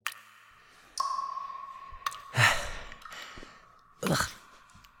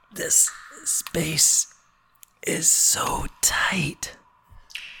This space is so tight.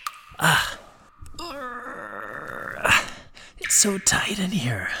 It's so tight in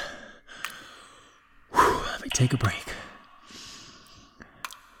here. Let me take a break.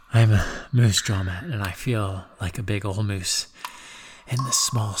 I'm a moose drama, and I feel like a big old moose in this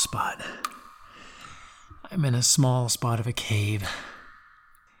small spot. I'm in a small spot of a cave.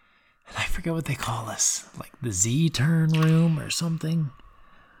 And I forget what they call this, like the Z-turn room or something.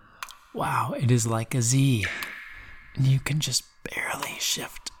 Wow, it is like a Z. And you can just barely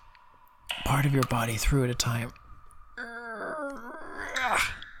shift part of your body through at a time.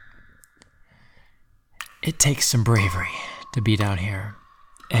 It takes some bravery to be down here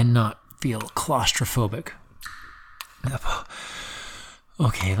and not feel claustrophobic.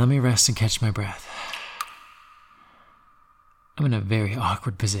 Okay, let me rest and catch my breath. I'm in a very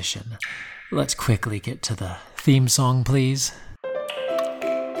awkward position. Let's quickly get to the theme song, please.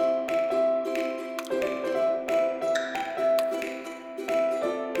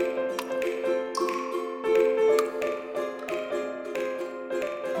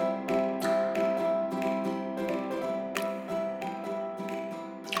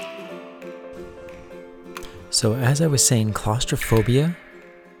 So as I was saying, claustrophobia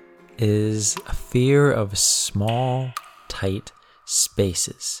is a fear of small, tight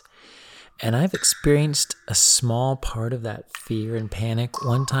spaces. And I've experienced a small part of that fear and panic.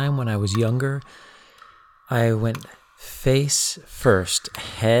 One time when I was younger, I went face first,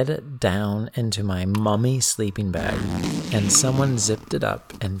 head down into my mummy sleeping bag, and someone zipped it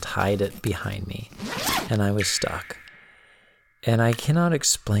up and tied it behind me, and I was stuck. And I cannot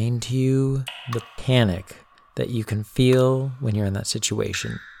explain to you the panic that you can feel when you're in that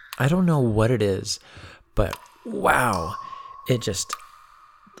situation. I don't know what it is, but wow, it just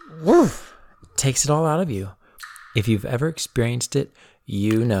takes it all out of you. If you've ever experienced it,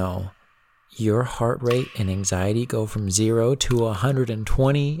 you know your heart rate and anxiety go from 0 to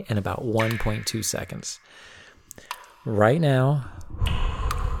 120 in about 1.2 seconds. Right now,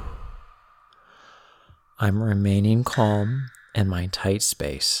 I'm remaining calm in my tight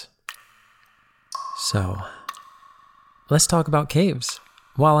space. So, let's talk about caves.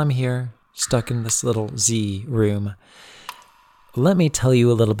 While I'm here, stuck in this little Z room, let me tell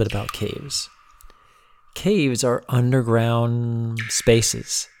you a little bit about caves. Caves are underground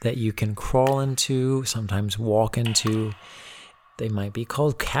spaces that you can crawl into, sometimes walk into. They might be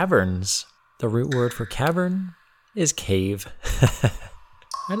called caverns. The root word for cavern is cave.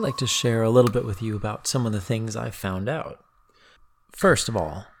 I'd like to share a little bit with you about some of the things I found out. First of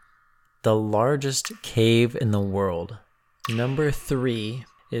all, the largest cave in the world. Number 3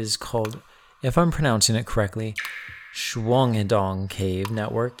 is called, if I'm pronouncing it correctly, Shuangdong Cave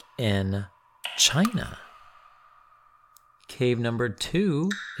Network in China. Cave number 2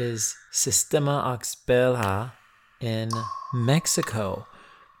 is Sistema Axpela in Mexico,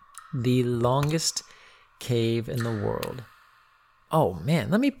 the longest cave in the world. Oh man,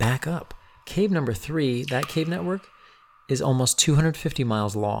 let me back up. Cave number 3, that cave network, is almost 250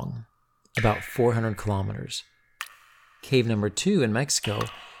 miles long, about 400 kilometers. Cave number 2 in Mexico,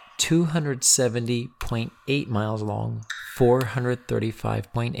 270.8 miles long,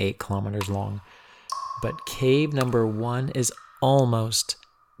 435.8 kilometers long. But cave number 1 is almost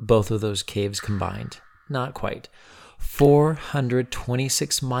both of those caves combined. Not quite.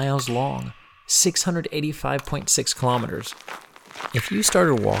 426 miles long, 685.6 kilometers. If you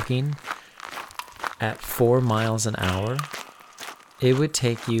started walking at 4 miles an hour, it would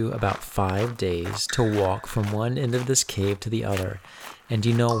take you about 5 days to walk from one end of this cave to the other. And do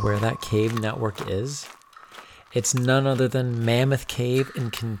you know where that cave network is? It's none other than Mammoth Cave in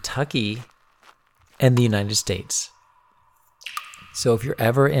Kentucky and the United States. So if you're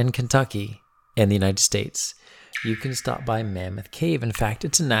ever in Kentucky and the United States, you can stop by Mammoth Cave. In fact,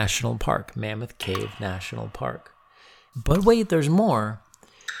 it's a national park, Mammoth Cave National Park. But wait, there's more.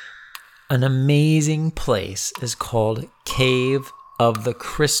 An amazing place is called Cave of the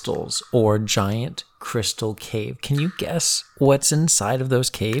Crystals, or Giant Crystal Cave. Can you guess what's inside of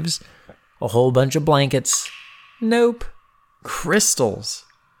those caves? A whole bunch of blankets. Nope. Crystals.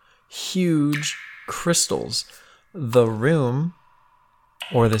 Huge crystals. The room,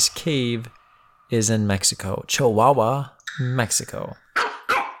 or this cave, is in Mexico. Chihuahua, Mexico.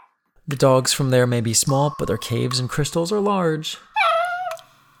 The dogs from there may be small, but their caves and crystals are large.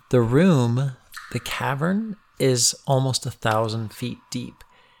 The room, the cavern, is almost 1,000 feet deep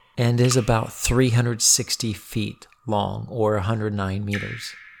and is about 360 feet long, or 109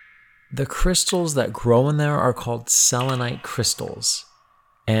 meters. The crystals that grow in there are called selenite crystals,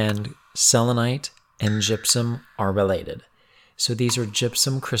 and selenite and gypsum are related. So these are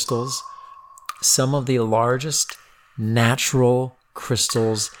gypsum crystals, some of the largest natural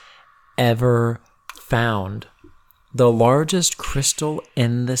crystals ever found. The largest crystal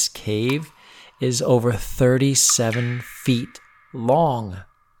in this cave is over 37 feet long,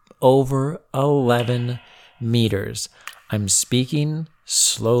 over 11 meters. I'm speaking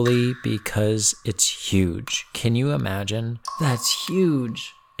slowly because it's huge. Can you imagine? That's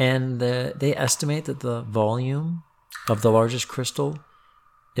huge. And they estimate that the volume of the largest crystal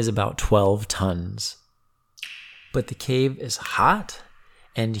is about 12 tons. But the cave is hot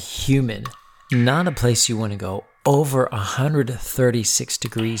and humid. Not a place you want to go. Over 136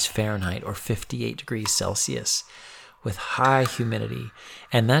 degrees Fahrenheit or 58 degrees Celsius with high humidity.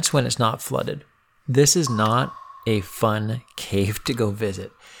 And that's when it's not flooded. This is not a fun cave to go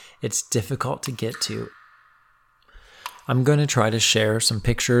visit. It's difficult to get to. I'm going to try to share some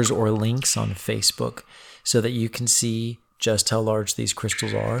pictures or links on Facebook so that you can see just how large these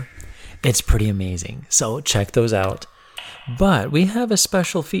crystals are. It's pretty amazing. So check those out. But we have a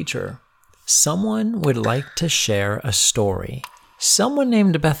special feature. Someone would like to share a story. Someone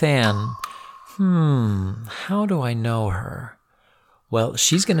named Beth Ann. How do I know her? Well,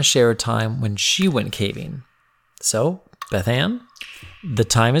 she's going to share a time when she went caving. So, Beth Ann, the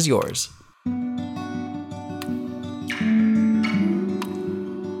time is yours.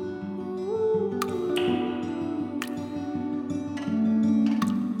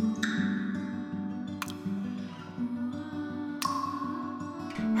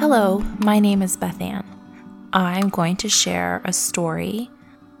 Hello, my name is Beth Ann. I'm going to share a story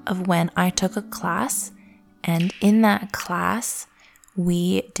of when I took a class, and in that class,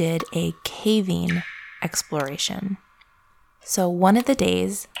 we did a caving exploration. So one of the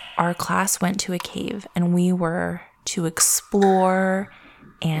days, our class went to a cave, and we were to explore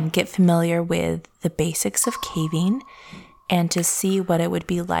and get familiar with the basics of caving and to see what it would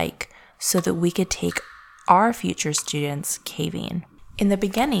be like so that we could take our future students caving. In the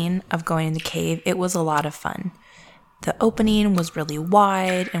beginning of going in the cave, it was a lot of fun. The opening was really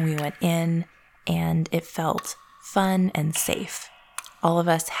wide and we went in and it felt fun and safe. All of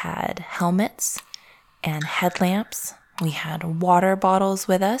us had helmets and headlamps. We had water bottles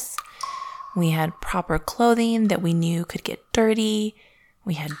with us. We had proper clothing that we knew could get dirty.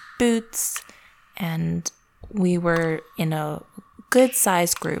 We had boots and we were in a good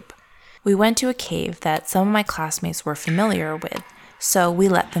sized group. We went to a cave that some of my classmates were familiar with. So we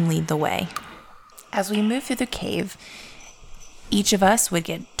let them lead the way. As we moved through the cave, each of us would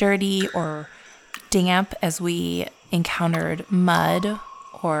get dirty or damp as we encountered mud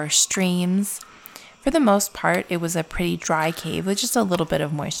or streams. For the most part, it was a pretty dry cave with just a little bit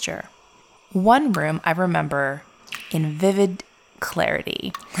of moisture. One room I remember in vivid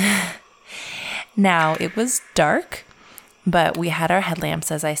clarity. Now, it was dark, but we had our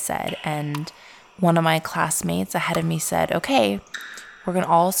headlamps, as I said, and one of my classmates ahead of me said, okay, we're going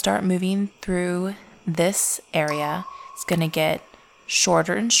to all start moving through this area. It's going to get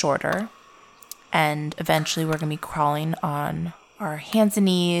shorter and shorter. And eventually we're going to be crawling on our hands and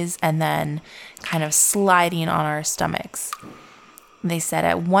knees and then kind of sliding on our stomachs. They said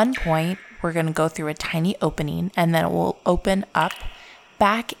at one point we're going to go through a tiny opening and then it will open up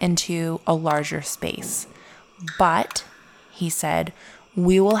back into a larger space. But, he said,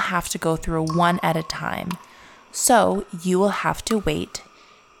 we will have to go through one at a time. So you will have to wait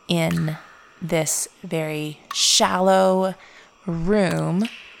in this very shallow room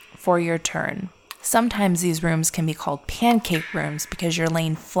for your turn. Sometimes these rooms can be called pancake rooms because you're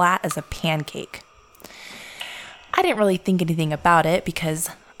laying flat as a pancake. I didn't really think anything about it because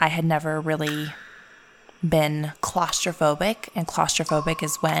I had never really been claustrophobic, and claustrophobic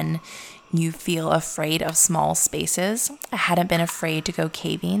is when you feel afraid of small spaces. I hadn't been afraid to go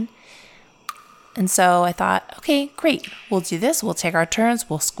caving. And so I thought, okay, great. We'll do this. We'll take our turns.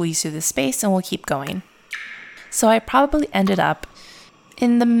 We'll squeeze through the space and we'll keep going. So I probably ended up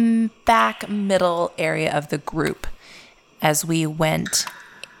in the back middle area of the group as we went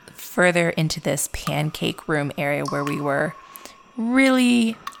further into this pancake room area where we were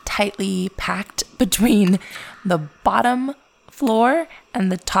really tightly packed between the bottom floor and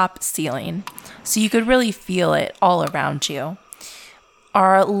the top ceiling. So you could really feel it all around you.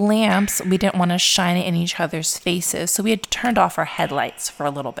 Our lamps, we didn't want to shine it in each other's faces, so we had turned off our headlights for a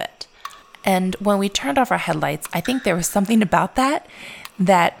little bit. And when we turned off our headlights, I think there was something about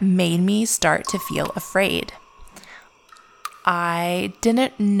that made me start to feel afraid. I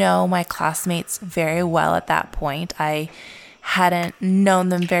didn't know my classmates very well at that point. I hadn't known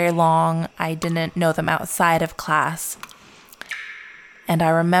them very long. I didn't know them outside of class. And I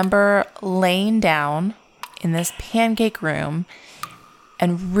remember laying down in this pancake room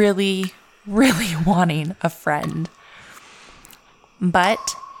and really, really wanting a friend.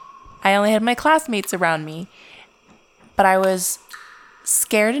 But I only had my classmates around me. But I was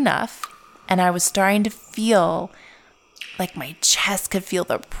scared enough, and I was starting to feel like my chest could feel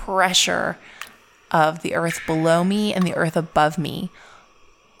the pressure of the earth below me and the earth above me.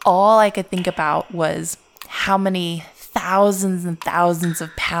 All I could think about was how many thousands and thousands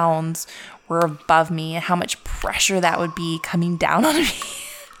of pounds were above me and how much pressure that would be coming down on me.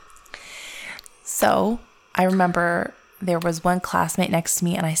 So I remember there was one classmate next to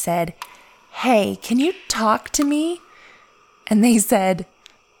me, and I said, "Hey, can you talk to me?" And they said,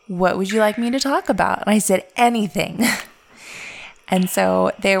 "What would you like me to talk about?" And I said, "Anything." And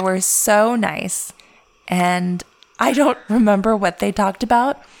so they were so nice. And I don't remember what they talked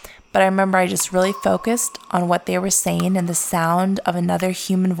about, but I remember I just really focused on what they were saying and the sound of another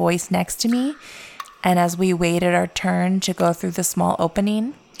human voice next to me. And as we waited our turn to go through the small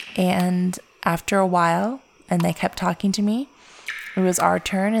opening, and after a while, and they kept talking to me, it was our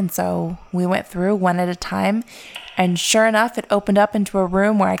turn. And so we went through one at a time. And sure enough, it opened up into a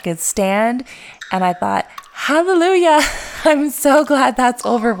room where I could stand. And I thought, hallelujah, I'm so glad that's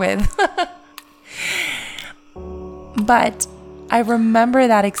over with. But I remember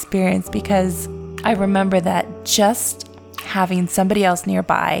that experience because I remember that just having somebody else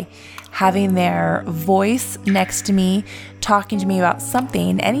nearby, having their voice next to me, talking to me about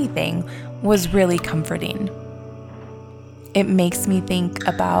something, anything, was really comforting. It makes me think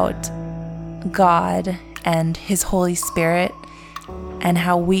about God and His Holy Spirit and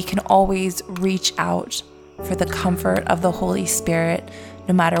how we can always reach out for the comfort of the Holy Spirit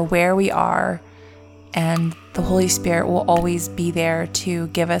no matter where we are. And the Holy Spirit will always be there to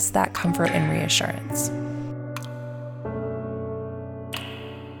give us that comfort and reassurance.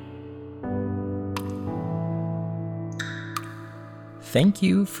 Thank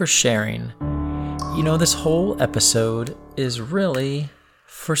you for sharing. You know, this whole episode is really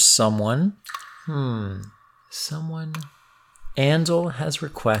for someone. Ansel has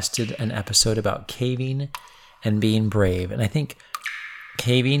requested an episode about caving and being brave. And I think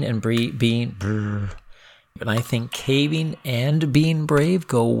caving and being brave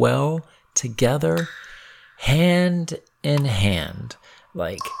go well together, hand in hand,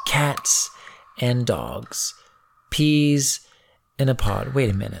 like cats and dogs, peas in a pod. Wait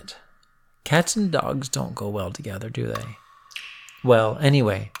a minute. Cats and dogs don't go well together, do they? Well,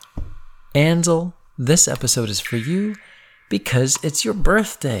 anyway, Ansel, this episode is for you because it's your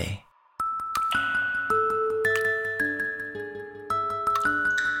birthday.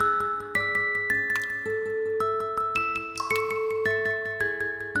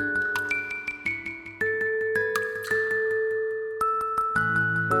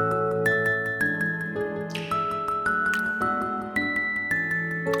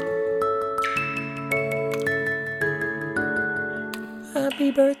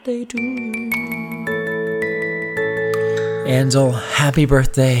 Happy birthday to you. Ansel, happy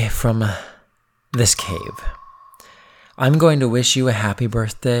birthday from this cave. I'm going to wish you a happy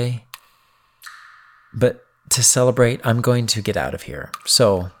birthday, but to celebrate, I'm going to get out of here.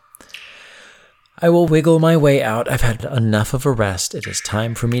 So I will wiggle my way out. I've had enough of a rest. It is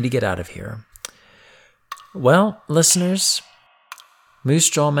time for me to get out of here. Well, listeners, Moose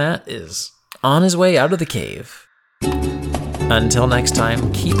Jaw Matt is on his way out of the cave. Until next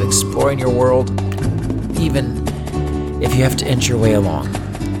time, keep exploring your world, even if you have to inch your way along.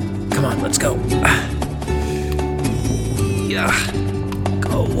 Come on, let's go. Yeah,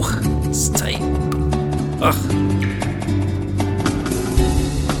 go. It's tight. Ugh.